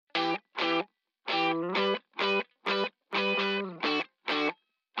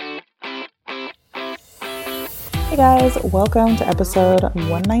Hey guys, welcome to episode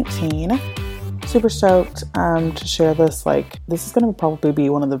 119. Super stoked to share this. This is going to probably be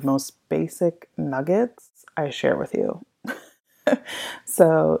one of the most basic nuggets I share with you.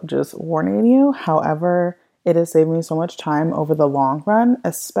 So just warning you, however, it has saved me so much time over the long run,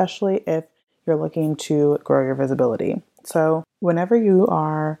 especially if you're looking to grow your visibility. So whenever you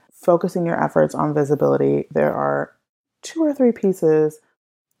are focusing your efforts on visibility, there are 2 or 3 pieces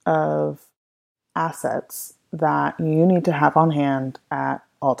of assets that you need to have on hand at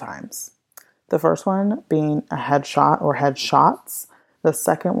all times. The first one being a headshot or headshots. The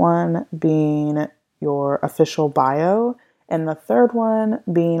second one being your official bio. And the third one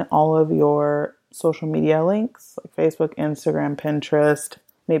being all of your social media links, like Facebook, Instagram, Pinterest,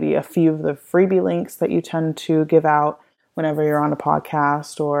 maybe a few of the freebie links that you tend to give out whenever you're on a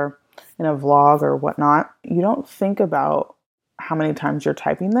podcast or in a vlog or whatnot. You don't think about how many times you're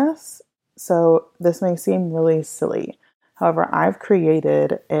typing this. So this may seem really silly. However, I've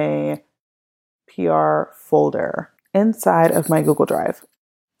created a PR folder inside of my Google Drive.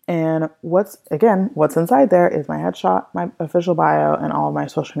 And what's inside there is my headshot, my official bio, and all of my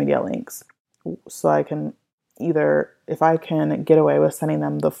social media links. So I can if I can get away with sending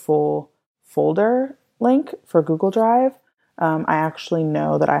them the full folder link for Google Drive, I actually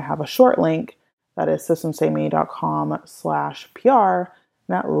know that I have a short link that is systemsaveme.com/PR.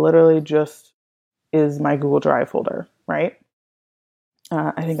 That literally just is my Google Drive folder, right?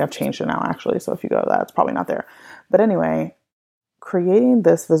 I think I've changed it now, actually. So if you go to that, it's probably not there. But anyway, creating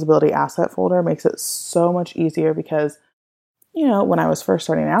this visibility asset folder makes it so much easier because, when I was first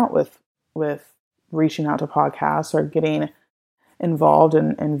starting out with reaching out to podcasts or getting involved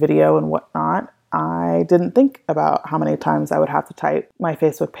in video and whatnot, I didn't think about how many times I would have to type my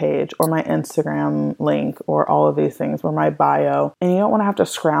Facebook page or my Instagram link or all of these things or my bio. And you don't want to have to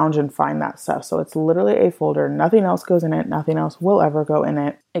scrounge and find that stuff. So it's literally a folder. Nothing else goes in it. Nothing else will ever go in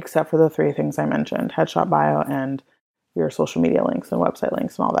it except for the 3 things I mentioned: headshot, bio, and your social media links and website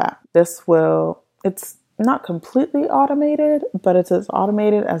links and all that. It's not completely automated, but it's as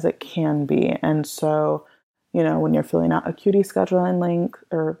automated as it can be. And so, when you're filling out a Qt scheduling link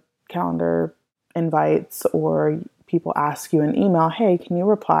or calendar invites, or people ask you an email, hey, can you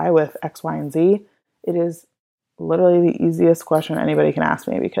reply with X, Y, and Z? It is literally the easiest question anybody can ask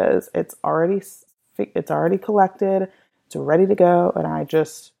me because it's already collected, it's ready to go, and I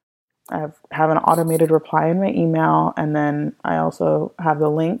have an automated reply in my email, and then I also have the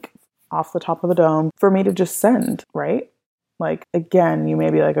link off the top of the dome for me to just send, right? Again, you may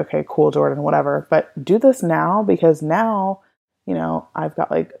be like, okay, cool, Jordan, whatever, but do this now because now, I've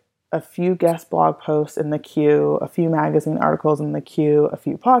got a few guest blog posts in the queue, a few magazine articles in the queue, a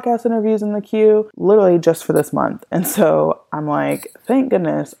few podcast interviews in the queue, literally just for this month. And so I'm like, thank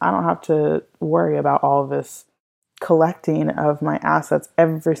goodness I don't have to worry about all of this collecting of my assets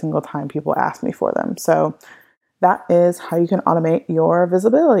every single time people ask me for them. So that is how you can automate your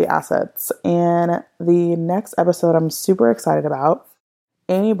visibility assets. And the next episode I'm super excited about.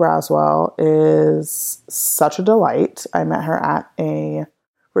 Amy Braswell is such a delight. I met her at a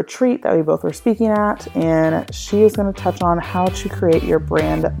retreat that we both were speaking at, and she is going to touch on how to create your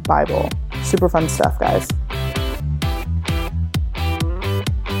brand Bible. Super fun stuff, guys.